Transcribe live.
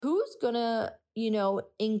gonna,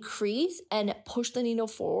 increase and push the needle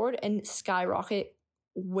forward and skyrocket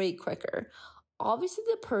way quicker? Obviously,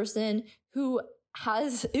 the person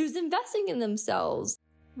who's investing in themselves.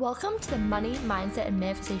 Welcome to the Money, Mindset, and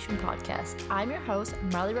Manifestation Podcast. I'm your host,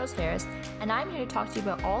 Marley Rose Harris, and I'm here to talk to you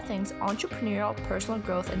about all things entrepreneurial, personal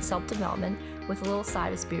growth, and self-development with a little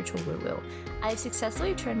side of spiritual woo-woo. I have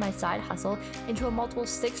successfully turned my side hustle into a multiple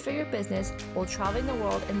six-figure business while traveling the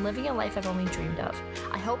world and living a life I've only dreamed of.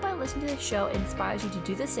 I hope by listening to this show it inspires you to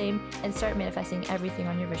do the same and start manifesting everything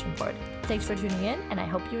on your vision board. Thanks for tuning in, and I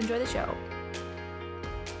hope you enjoy the show.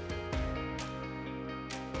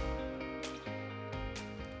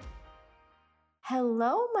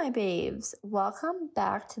 Hello, my babes. Welcome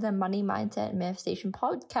back to the Money, Mindset, and Manifestation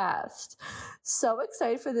Podcast. So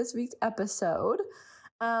excited for this week's episode.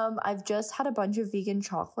 I've just had a bunch of vegan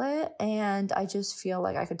chocolate and I just feel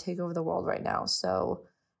like I could take over the world right now. So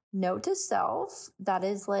note to self, that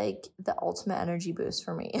is like the ultimate energy boost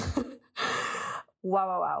for me.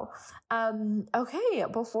 Wow. Okay,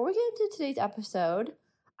 before we get into today's episode,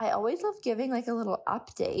 I always love giving like a little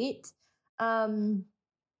update.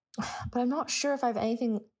 But I'm not sure if I have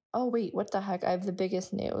anything. Oh, wait, what the heck? I have the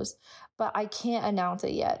biggest news, but I can't announce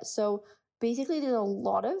it yet. So basically, there's a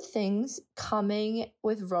lot of things coming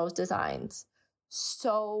with Rose Designs.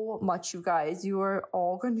 So much, you guys. You are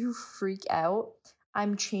all going to freak out.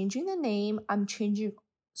 I'm changing the name. I'm changing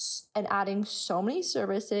and adding so many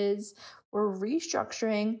services. We're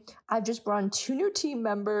restructuring. I've just brought in 2 new team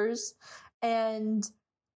members and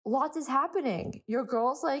lots is happening. Your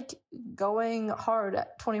girl's like going hard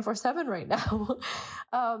 24/7 right now,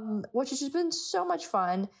 which has just been so much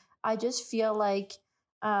fun. I just feel like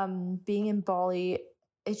being in Bali,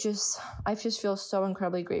 I just feel so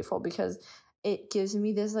incredibly grateful because it gives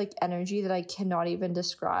me this like energy that I cannot even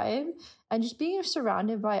describe. And just being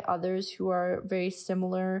surrounded by others who are very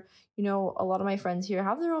similar. A lot of my friends here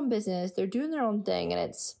have their own business. They're doing their own thing. And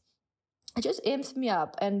it just amps me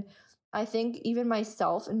up. And I think even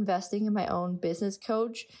myself investing in my own business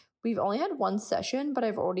coach, we've only had 1 session, but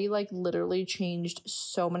I've already like literally changed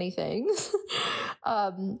so many things.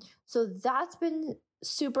 So that's been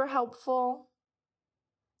super helpful.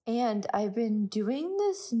 And I've been doing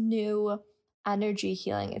this new energy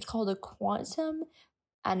healing. It's called a quantum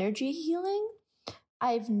energy healing.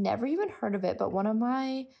 I've never even heard of it, but one of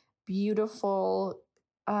my beautiful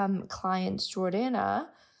clients, Jordana,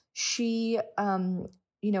 she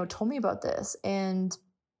told me about this and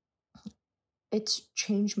it's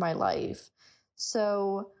changed my life.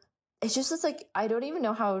 So it's just this like, I don't even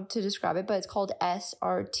know how to describe it, but it's called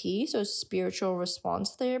SRT. So spiritual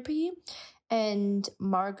response therapy. And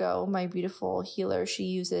Margot, my beautiful healer, she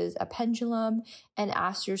uses a pendulum and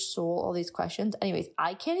asks your soul all these questions. Anyways,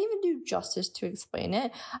 I can't even do justice to explain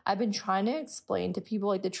it. I've been trying to explain to people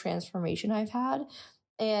like the transformation I've had.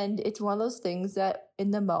 And it's one of those things that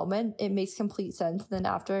in the moment, it makes complete sense. Then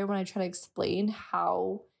after, when I try to explain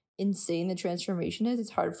how insane the transformation is,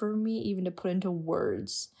 it's hard for me even to put into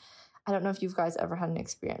words. I don't know if you guys ever had an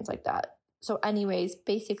experience like that. So anyways,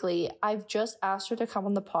 basically, I've just asked her to come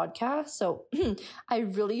on the podcast. So I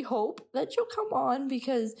really hope that she'll come on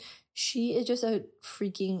because she is just a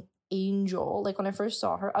freaking angel. Like when I first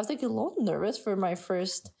saw her, I was like a little nervous for my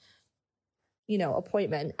first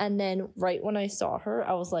appointment. And then right when I saw her,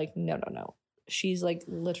 I was like, no. She's like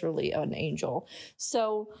literally an angel.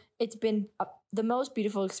 So it's been the most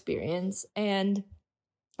beautiful experience. And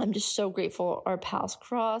I'm just so grateful our paths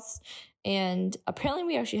crossed. And apparently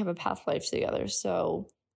we actually have a past life together. So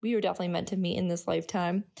we were definitely meant to meet in this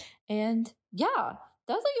lifetime. And yeah,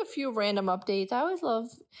 that's like a few random updates. I always love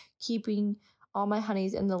keeping all my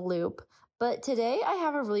honeys in the loop. But today I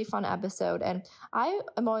have a really fun episode and I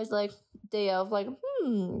am always like day of like,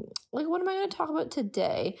 what am I going to talk about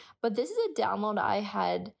today? But this is a download I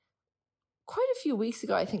had quite a few weeks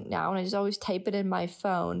ago, I think now, and I just always type it in my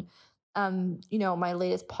phone. My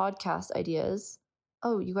latest podcast ideas.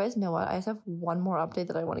 Oh, you guys know what? I just have one more update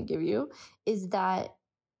that I want to give you is that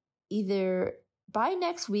either by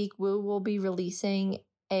next week, we will be releasing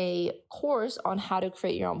a course on how to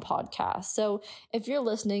create your own podcast. So if you're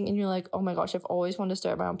listening and you're like, oh my gosh, I've always wanted to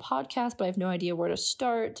start my own podcast, but I have no idea where to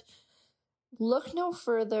start, look no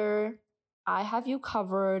further. I have you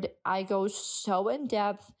covered. I go so in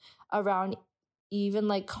depth around even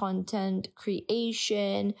like content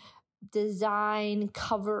creation, design,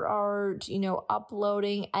 cover art,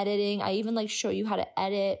 uploading, editing. I even like show you how to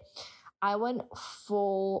edit. I went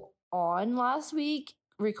full on last week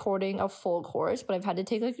recording a full course, but I've had to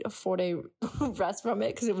take like a 4-day rest from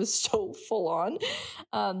it because it was so full on.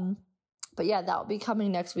 But yeah, that'll be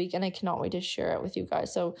coming next week and I cannot wait to share it with you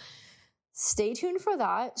guys. So stay tuned for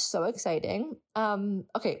that. So exciting.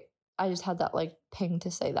 Okay, I just had that like ping to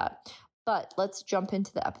say that. But let's jump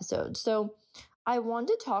into the episode. So I want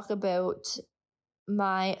to talk about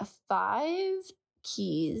my 5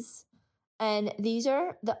 keys, and these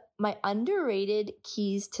are my underrated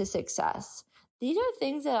keys to success. These are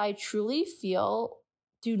things that I truly feel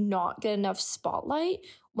do not get enough spotlight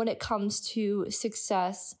when it comes to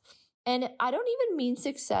success. And I don't even mean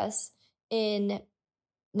success in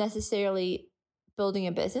necessarily building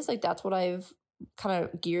a business. Like that's what I've kind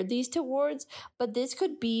of geared these towards. But this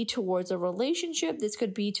could be towards a relationship. This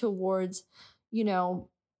could be towards,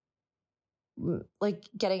 like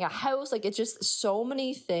getting a house. Like it's just so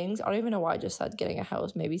many things. I don't even know why I just said getting a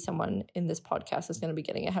house. Maybe someone in this podcast is going to be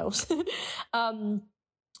getting a house.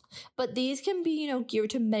 But these can be, geared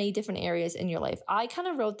to many different areas in your life. I kind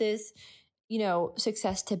of wrote this,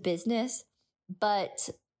 success to business, but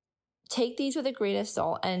take these with a grain of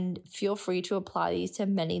salt and feel free to apply these to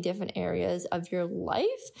many different areas of your life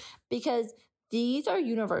because these are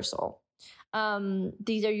universal.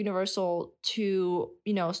 These are universal to,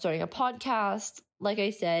 starting a podcast. Like I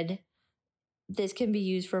said, this can be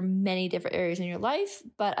used for many different areas in your life,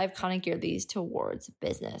 but I've kind of geared these towards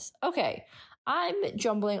business. Okay. I'm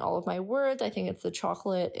jumbling all of my words. I think it's the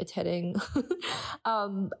chocolate. It's hitting.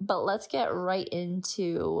 But let's get right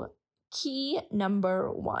into key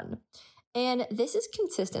number 1. And this is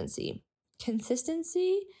consistency.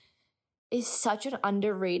 Consistency is such an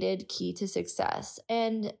underrated key to success.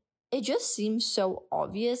 And it just seems so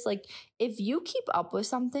obvious. Like if you keep up with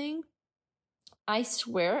something, I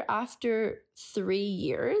swear after 3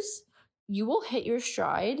 years, you will hit your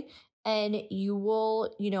stride and you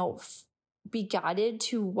will, be guided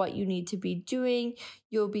to what you need to be doing.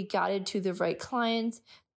 You'll be guided to the right clients.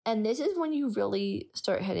 And this is when you really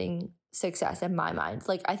start hitting success in my mind.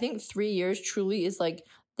 Like I think 3 years truly is like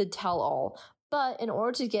the tell all. But in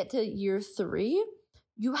order to get to year 3,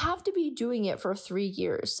 you have to be doing it for 3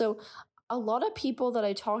 years. So a lot of people that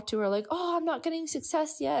I talk to are like, oh, I'm not getting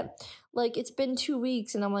success yet. Like it's been 2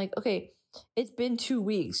 weeks. And I'm like, okay, it's been 2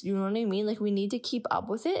 weeks. You know what I mean? Like we need to keep up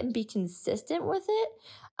with it and be consistent with it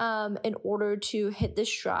in order to hit the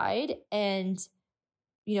stride and,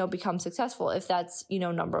 become successful. If that's,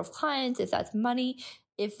 number of clients, if that's money,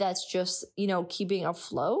 if that's just, keeping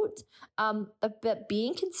afloat. But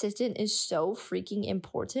being consistent is so freaking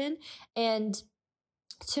important. And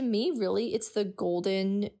to me, really, it's the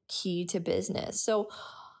golden key to business. So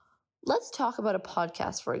let's talk about a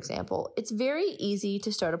podcast, for example. It's very easy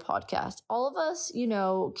to start a podcast. All of us,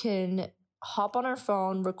 can hop on our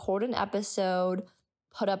phone, record an episode,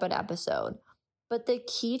 put up an episode. But the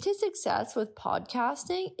key to success with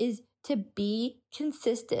podcasting is to be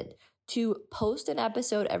consistent, to post an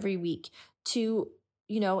episode every week, to,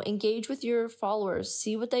 engage with your followers,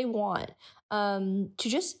 see what they want, to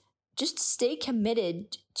just stay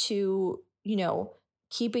committed to,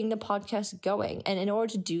 keeping the podcast going. And in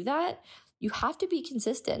order to do that, you have to be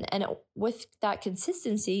consistent. And with that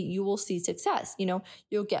consistency, you will see success.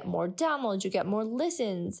 You'll get more downloads, you'll get more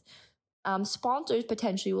listens. Sponsors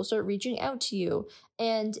potentially will start reaching out to you.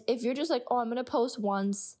 And if you're just like, oh, I'm going to post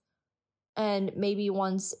once and maybe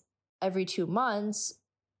once every 2 months,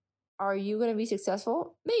 are you going to be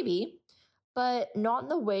successful? Maybe, but not in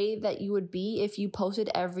the way that you would be if you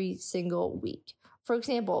posted every single week. For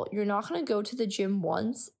example, you're not going to go to the gym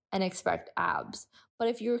once and expect abs. But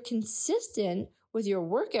if you're consistent with your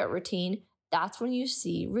workout routine, that's when you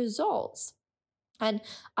see results. And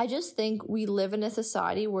I just think we live in a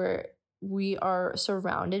society where we are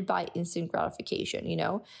surrounded by instant gratification,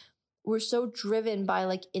 We're so driven by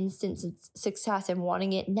like instant success and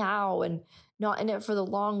wanting it now and not in it for the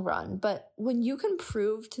long run. But when you can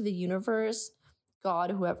prove to the universe,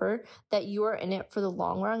 God, whoever, that you are in it for the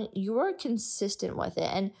long run, you are consistent with it.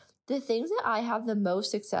 And the things that I have the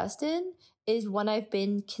most success in is when I've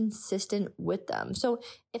been consistent with them. So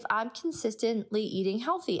if I'm consistently eating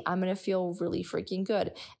healthy, I'm going to feel really freaking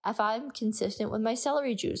good. If I'm consistent with my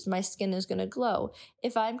celery juice, my skin is going to glow.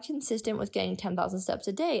 If I'm consistent with getting 10,000 steps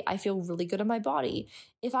a day, I feel really good in my body.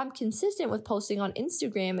 If I'm consistent with posting on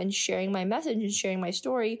Instagram and sharing my message and sharing my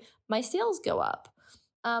story, my sales go up.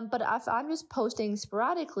 But if I'm just posting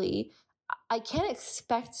sporadically, I can't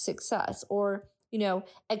expect success or,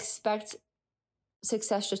 expect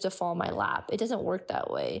success just to fall in my lap. It doesn't work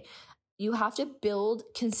that way. You have to build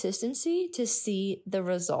consistency to see the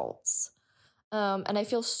results. And I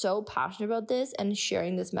feel so passionate about this and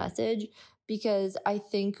sharing this message because I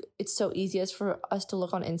think it's so easiest for us to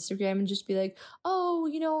look on Instagram and just be like,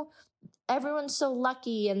 oh, everyone's so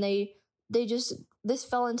lucky and this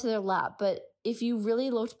fell into their lap. But if you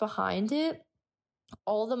really looked behind it,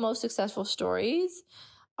 All the most successful stories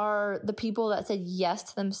are the people that said yes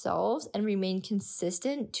to themselves and remain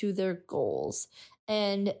consistent to their goals.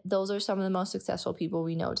 And those are some of the most successful people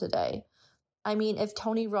we know today. I mean, if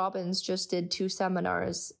Tony Robbins just did 2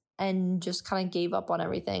 seminars and just kind of gave up on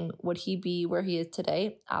everything, would he be where he is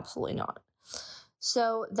today? Absolutely not.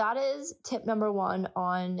 So that is tip number 1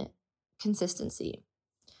 on consistency.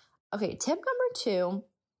 Okay, tip number 2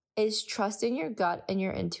 is trusting your gut and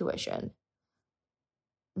your intuition.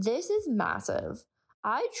 This is massive.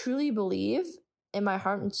 I truly believe in my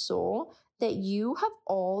heart and soul that you have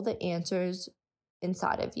all the answers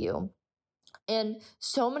inside of you. And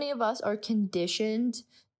so many of us are conditioned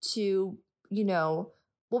to,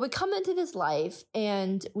 we come into this life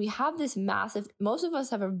and we have this massive, most of us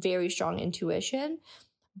have a very strong intuition,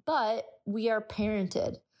 but we are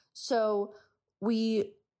parented. So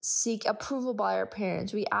we seek approval by our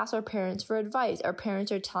parents. We ask our parents for advice. Our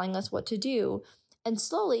parents are telling us what to do. And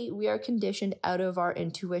slowly we are conditioned out of our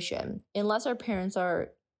intuition, unless our parents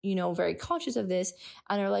are, very conscious of this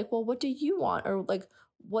and are like, well, what do you want? Or like,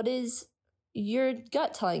 what is your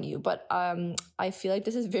gut telling you? But I feel like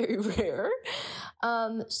this is very rare.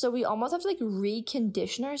 So we almost have to like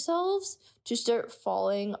recondition ourselves to start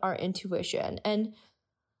following our intuition. And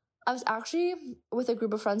I was actually with a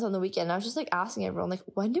group of friends on the weekend. And I was just like asking everyone, like,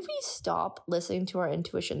 when did we stop listening to our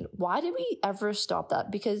intuition? Why did we ever stop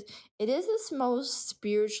that? Because it is this most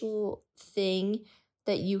spiritual thing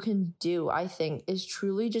that you can do, I think, is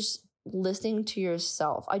truly just listening to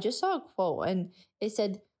yourself. I just saw a quote and it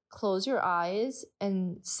said, close your eyes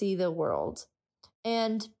and see the world.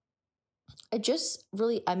 And it just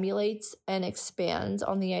really emulates and expands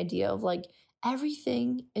on the idea of like,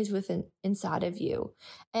 everything is inside of you.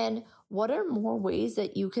 And what are more ways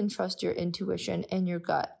that you can trust your intuition and your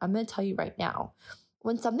gut? I'm going to tell you right now.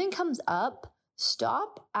 When something comes up,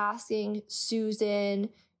 stop asking Susan,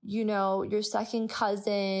 your second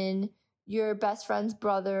cousin, your best friend's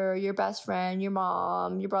brother, your best friend, your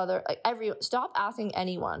mom, your brother, stop asking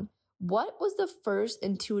anyone. What was the first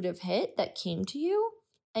intuitive hit that came to you?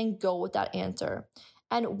 And go with that answer.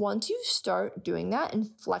 And once you start doing that and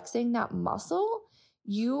flexing that muscle,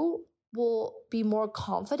 you will be more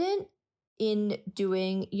confident in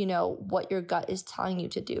doing, what your gut is telling you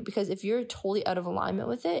to do. Because if you're totally out of alignment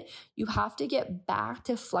with it, you have to get back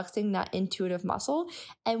to flexing that intuitive muscle.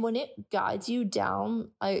 And when it guides you down,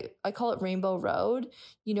 I call it Rainbow Road,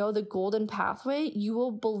 the golden pathway, you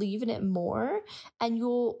will believe in it more and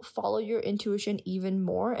you'll follow your intuition even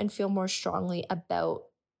more and feel more strongly about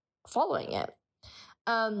following it.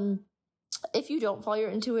 If you don't follow your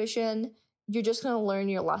intuition, you're just going to learn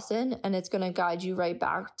your lesson and it's going to guide you right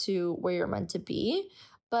back to where you're meant to be.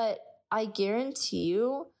 But I guarantee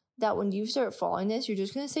you that when you start following this, you're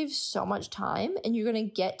just going to save so much time and you're going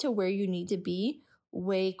to get to where you need to be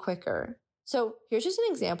way quicker. So here's just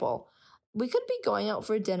an example. We could be going out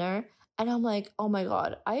for dinner and I'm like, oh my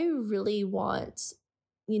God, I really want,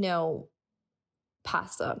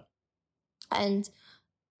 pasta. And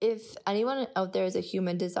if anyone out there is a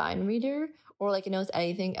human design reader or like knows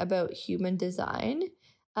anything about human design,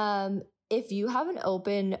 if you have an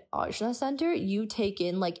open Ajna center, you take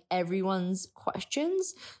in like everyone's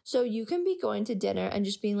questions. So you can be going to dinner and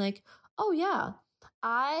just being like, oh yeah,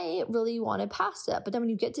 I really wanted pasta. But then when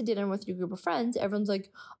you get to dinner with your group of friends, everyone's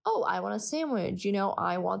like, oh, I want a sandwich.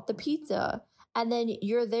 I want the pizza. And then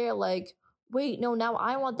you're there like, wait, no, now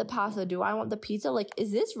I want the pasta. Do I want the pizza? Like,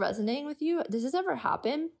 is this resonating with you? Does this ever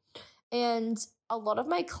happen? And a lot of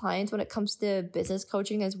my clients, when it comes to business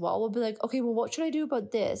coaching as well, will be like, okay, well, what should I do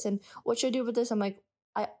about this? And what should I do about this? I'm like,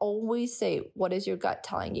 I always say, what is your gut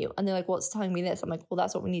telling you? And they're like, well, it's telling me this. I'm like, well,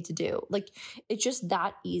 that's what we need to do. Like, it's just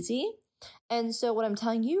that easy. And so what I'm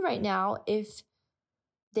telling you right now, if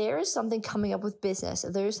there is something coming up with business,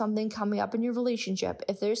 if there's something coming up in your relationship,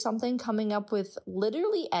 if there's something coming up with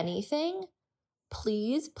literally anything,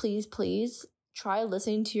 please, please, please try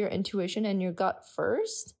listening to your intuition and your gut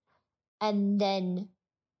first and then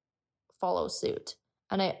follow suit.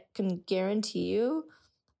 And I can guarantee you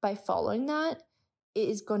by following that, it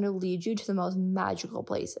is going to lead you to the most magical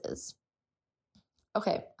places.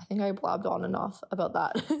 Okay, I think I blabbed on enough about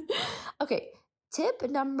that. Okay, tip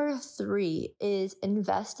number 3 is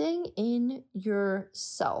investing in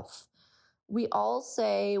yourself. We all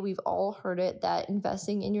say, we've all heard it, that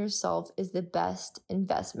investing in yourself is the best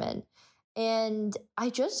investment. And I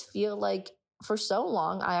just feel like for so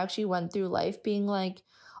long, I actually went through life being like,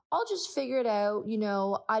 I'll just figure it out.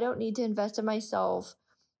 I don't need to invest in myself.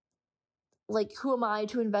 Like, who am I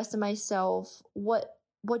to invest in myself? What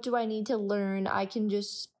do I need to learn? I can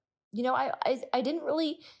just, I didn't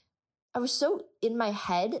really, I was so in my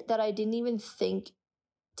head that I didn't even think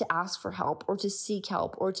to ask for help or to seek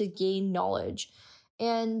help or to gain knowledge.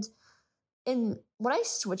 And when I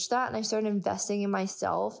switched that and I started investing in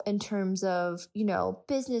myself in terms of,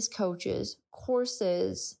 business coaches,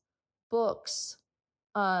 courses, books,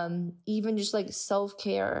 even just like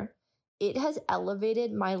self-care, it has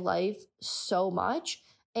elevated my life so much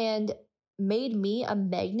and made me a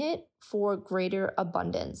magnet for greater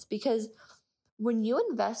abundance. Because when you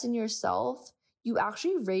invest in yourself, you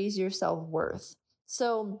actually raise your self-worth.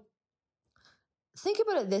 So think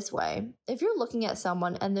about it this way. If you're looking at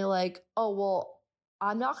someone and they're like, oh, well,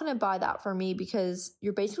 I'm not going to buy that for me, because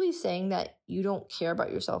you're basically saying that you don't care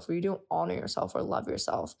about yourself or you don't honor yourself or love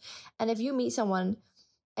yourself. And if you meet someone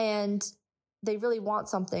and they really want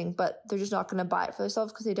something, but they're just not going to buy it for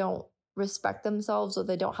themselves because they don't respect themselves or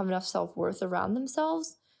they don't have enough self-worth around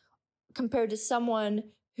themselves, compared to someone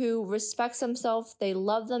who respects themselves, they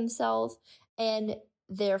love themselves, and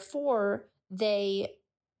therefore they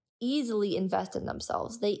easily invest in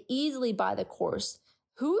themselves. They easily buy the course.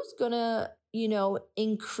 Who's gonna,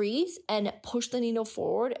 increase and push the needle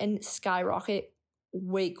forward and skyrocket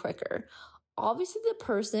way quicker? Obviously, the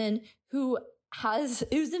person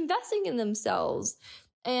who's investing in themselves.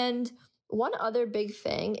 And one other big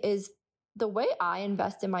thing is the way I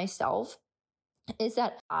invest in myself is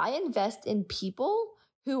that I invest in people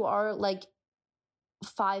who are like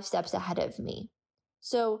 5 steps ahead of me.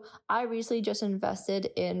 So I recently just invested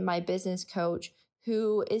in my business coach,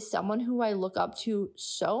 who is someone who I look up to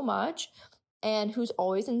so much and who's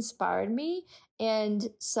always inspired me, and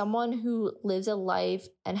someone who lives a life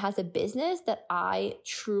and has a business that I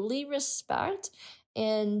truly respect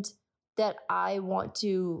and that I want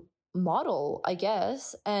to model, I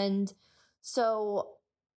guess. And so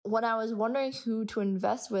when I was wondering who to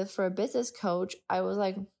invest with for a business coach, I was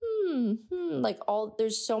like,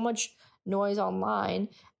 there's so much noise online.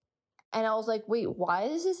 And I was like, wait, why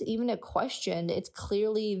is this even a question? It's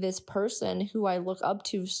clearly this person who I look up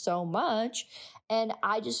to so much. And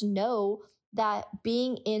I just know that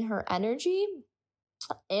being in her energy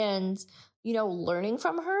and, learning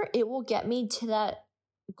from her, it will get me to that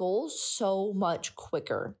goal so much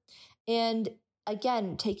quicker. And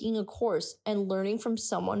again, taking a course and learning from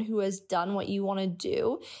someone who has done what you want to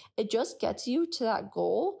do, it just gets you to that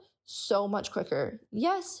goal so much quicker.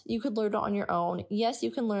 Yes, you could learn it on your own. Yes, you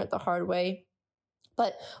can learn it the hard way.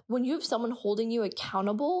 But when you have someone holding you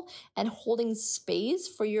accountable and holding space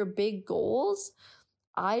for your big goals,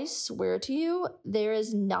 I swear to you, there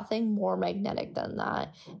is nothing more magnetic than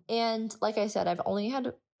that. And like I said, I've only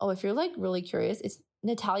had, if you're like really curious, it's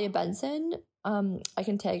Natalia Benson. I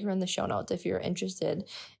can tag her in the show notes if you're interested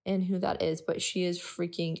in who that is, but she is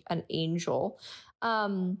freaking an angel.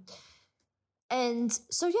 And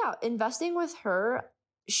so, yeah, investing with her,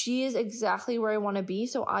 she is exactly where I want to be.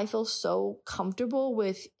 So I feel so comfortable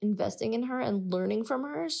with investing in her and learning from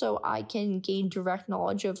her, so I can gain direct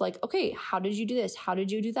knowledge of like, okay, how did you do this? How did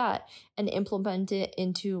you do that? And implement it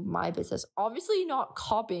into my business. Obviously not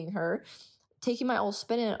copying her, taking my own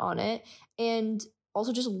spin on it, and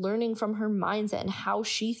also just learning from her mindset and how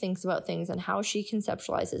she thinks about things and how she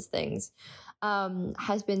conceptualizes things.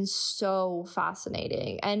 Has been so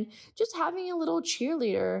fascinating. And just having a little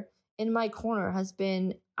cheerleader in my corner has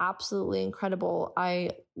been absolutely incredible.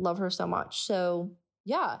 I love her so much. So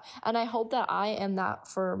yeah. And I hope that I am that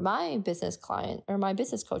for my business client or my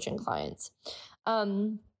business coaching clients.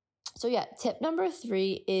 So yeah, tip number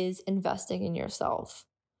 3 is investing in yourself.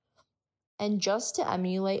 And just to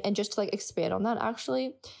emulate and just to like expand on that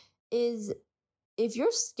actually, is if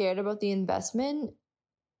you're scared about the investment,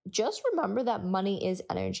 just remember that money is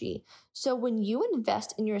energy. So when you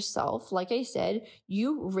invest in yourself, like I said,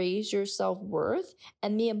 you raise your self-worth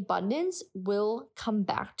and the abundance will come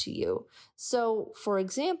back to you. So for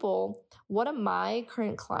example, one of my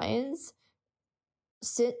current clients,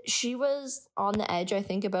 she was on the edge, I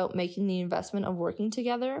think, about making the investment of working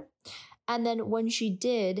together. And then when she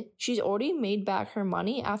did, she's already made back her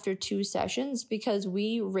money after 2 sessions because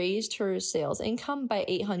we raised her sales income by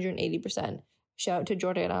 880%. Shout out to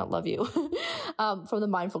Jordana, love you, from the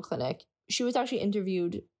Mindful Clinic. She was actually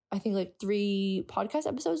interviewed, I think, like 3 podcast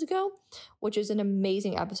episodes ago, which is an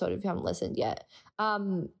amazing episode if you haven't listened yet. I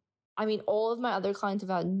mean, all of my other clients have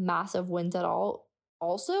had massive wins at all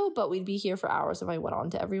also, but we'd be here for hours if I went on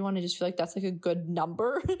to everyone. I just feel like that's like a good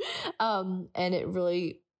number. And it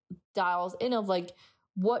really dials in of like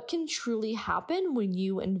what can truly happen when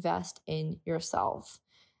you invest in yourself.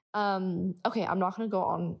 Okay, I'm not going to go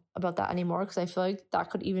on about that anymore because I feel like that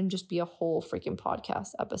could even just be a whole freaking podcast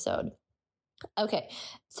episode. Okay,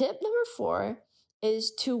 tip number 4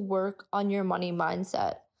 is to work on your money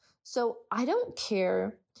mindset. So I don't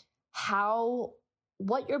care how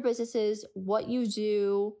what your business is, what you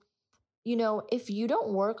do. If you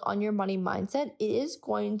don't work on your money mindset, it is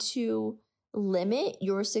going to limit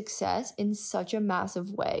your success in such a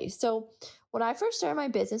massive way. So when I first started my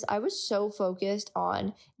business, I was so focused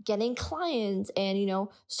on getting clients and,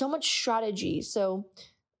 so much strategy. So,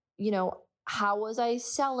 how was I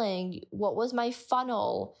selling? What was my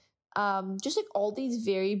funnel? Just like all these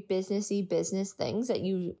very businessy business things that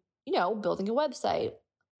building a website,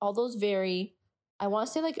 all those very, I want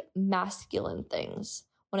to say like masculine things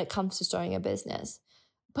when it comes to starting a business.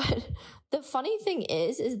 But the funny thing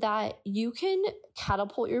is that you can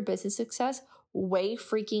catapult your business success way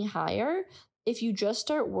freaking higher if you just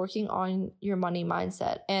start working on your money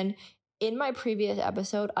mindset. And in my previous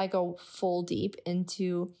episode, I go full deep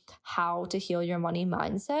into how to heal your money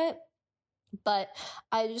mindset. But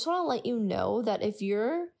I just want to let you know that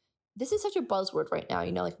this is such a buzzword right now,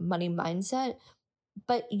 like money mindset,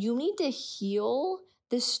 but you need to heal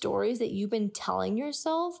the stories that you've been telling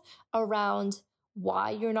yourself around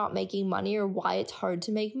why you're not making money or why it's hard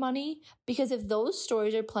to make money. Because if those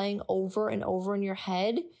stories are playing over and over in your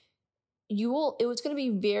head, it's going to be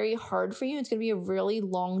very hard for you. It's going to be a really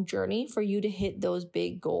long journey for you to hit those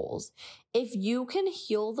big goals. If you can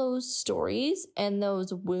heal those stories and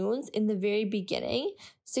those wounds in the very beginning,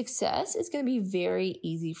 success is going to be very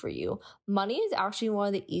easy for you. Money is actually one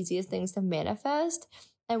of the easiest things to manifest.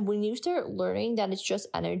 And when you start learning that it's just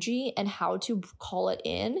energy and how to call it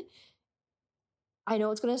in, I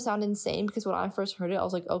know it's going to sound insane because when I first heard it, I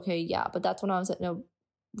was like, okay, yeah, but that's when I was in a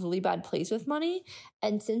really bad place with money.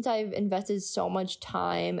 And since I've invested so much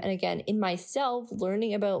time and again in myself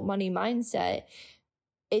learning about money mindset,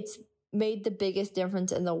 it's made the biggest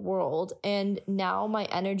difference in the world. And now my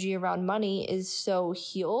energy around money is so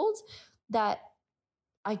healed that,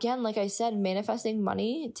 again, like I said, manifesting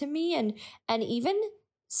money to me and even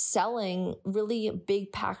selling really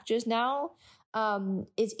big packages now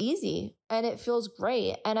is easy and it feels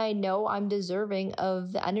great. And I know I'm deserving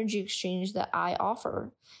of the energy exchange that I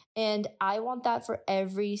offer. And I want that for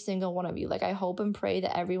every single one of you. Like I hope and pray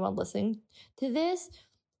that everyone listening to this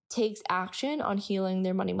takes action on healing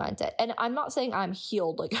their money mindset. And I'm not saying I'm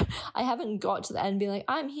healed. Like I haven't got to the end being like,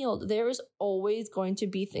 I'm healed. There is always going to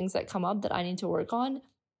be things that come up that I need to work on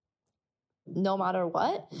no matter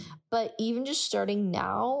what. But even just starting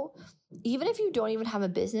now, even if you don't even have a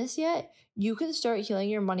business yet, you can start healing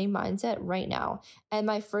your money mindset right now. And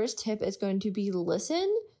my first tip is going to be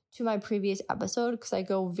listen to my previous episode because I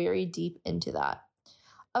go very deep into that.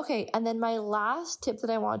 Okay, and then my last tip that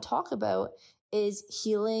I want to talk about is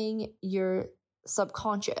healing your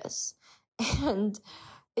subconscious. And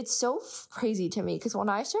it's so crazy to me because when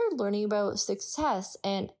I started learning about success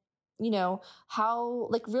and, how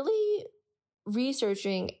like really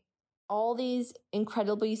researching all these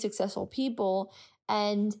incredibly successful people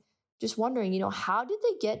and just wondering, how did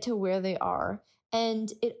they get to where they are?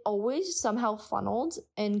 And it always somehow funneled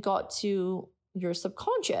and got to your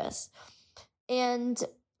subconscious. And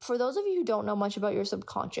for those of you who don't know much about your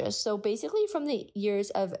subconscious, so basically from the years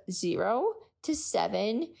of 0 to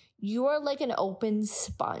 7, you are like an open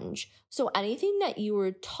sponge. So anything that you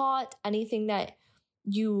were taught, anything that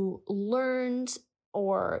you learned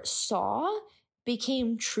or saw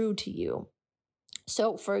became true to you.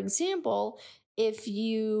 So for example, if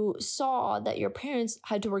you saw that your parents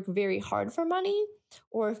had to work very hard for money,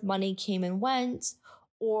 or if money came and went,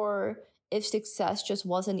 or if success just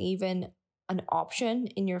wasn't even an option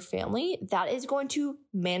in your family, that is going to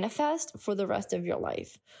manifest for the rest of your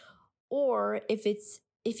life. Or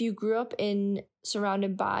if you grew up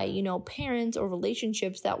surrounded by, parents or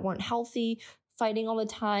relationships that weren't healthy, fighting all the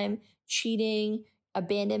time, cheating,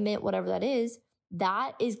 abandonment, whatever that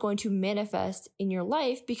is going to manifest in your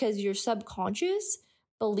life because your subconscious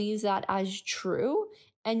believes that as true,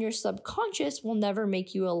 and your subconscious will never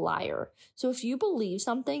make you a liar. So if you believe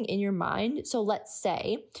something in your mind, so let's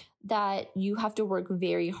say that you have to work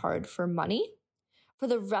very hard for money for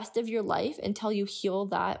the rest of your life until you heal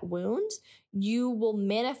that wound, you will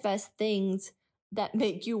manifest things that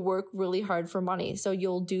make you work really hard for money. So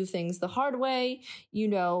you'll do things the hard way.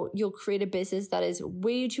 You'll create a business that is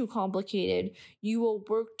way too complicated. You will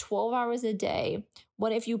work 12 hours a day.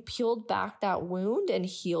 When if you peeled back that wound and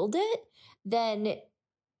healed it, then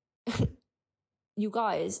you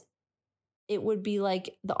guys, it would be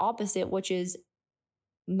like the opposite, which is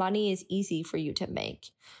money is easy for you to make.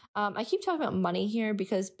 I keep talking about money here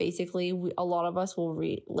because basically a lot of us will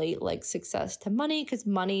relate like success to money because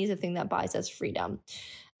money is the thing that buys us freedom.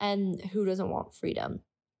 And who doesn't want freedom?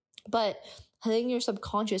 But I think your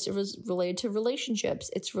subconscious is related to relationships.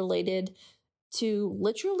 It's related to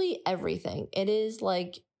literally everything. It is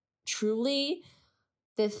like truly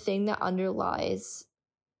the thing that underlies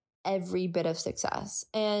every bit of success.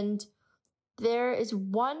 And there is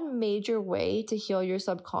one major way to heal your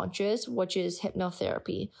subconscious, which is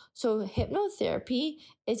hypnotherapy. So hypnotherapy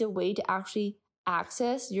is a way to actually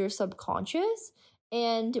access your subconscious.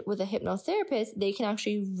 And with a hypnotherapist, they can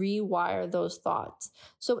actually rewire those thoughts.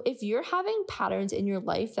 So if you're having patterns in your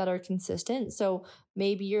life that are consistent, so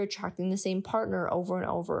maybe you're attracting the same partner over and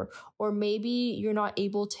over, or maybe you're not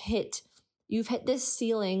able to you've hit this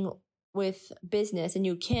ceiling with business and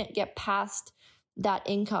you can't get past that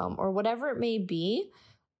income or whatever it may be,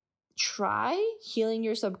 try healing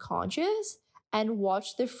your subconscious and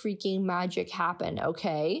watch the freaking magic happen,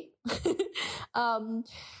 okay?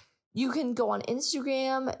 You can go on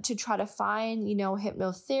Instagram to try to find,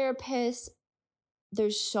 hypnotherapists.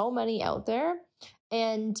 There's so many out there.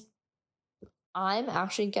 And I'm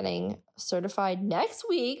actually getting certified next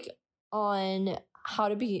week on how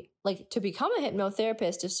to become a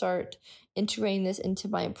hypnotherapist, to start integrating this into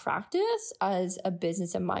my practice as a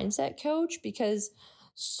business and mindset coach, because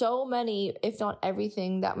so many, if not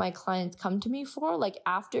everything that my clients come to me for, like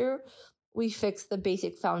after we fix the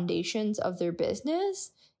basic foundations of their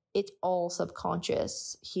business, it's all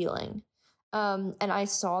subconscious healing. And I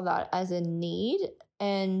saw that as a need.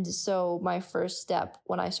 And so my first step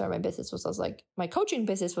when I started my business my coaching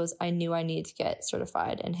business was, I knew I needed to get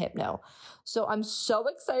certified in hypno. So I'm so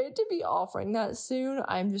excited to be offering that soon.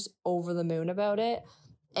 I'm just over the moon about it.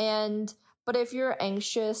 But if you're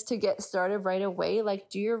anxious to get started right away,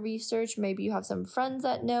 do your research. Maybe you have some friends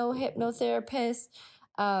that know hypnotherapists,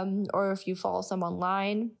 or if you follow some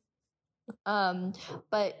online.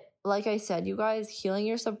 But like I said, you guys, healing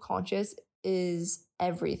your subconscious is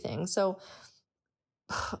everything. So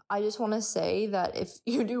I just want to say that if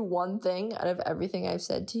you do one thing out of everything I've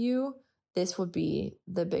said to you, this would be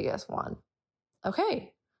the biggest one.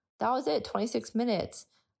 Okay, that was it. 26 minutes.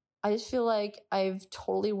 I just feel like I've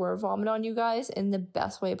totally word vomited on you guys in the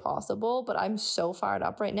best way possible, but I'm so fired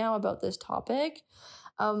up right now about this topic.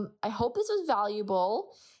 I hope this was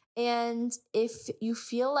valuable. And if you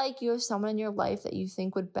feel like you have someone in your life that you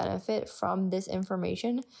think would benefit from this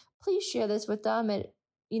information, please share this with them. It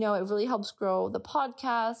really helps grow the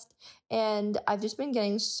podcast. And I've just been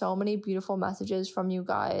getting so many beautiful messages from you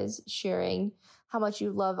guys sharing how much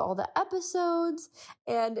you love all the episodes.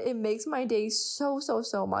 And it makes my day so, so,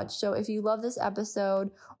 so much. So if you love this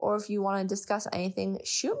episode, or if you want to discuss anything,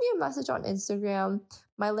 shoot me a message on Instagram.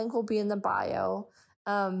 My link will be in the bio.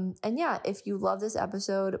 And yeah, if you love this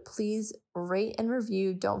episode, please rate and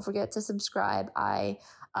review. Don't forget to subscribe. I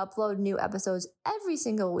upload new episodes every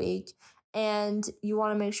single week, and you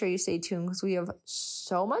want to make sure you stay tuned because we have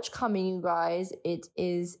so much coming, you guys. It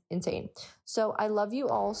is insane. So I love you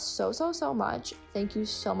all so, so, so much. Thank you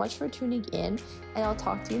so much for tuning in, and I'll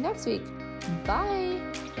talk to you next week. Bye.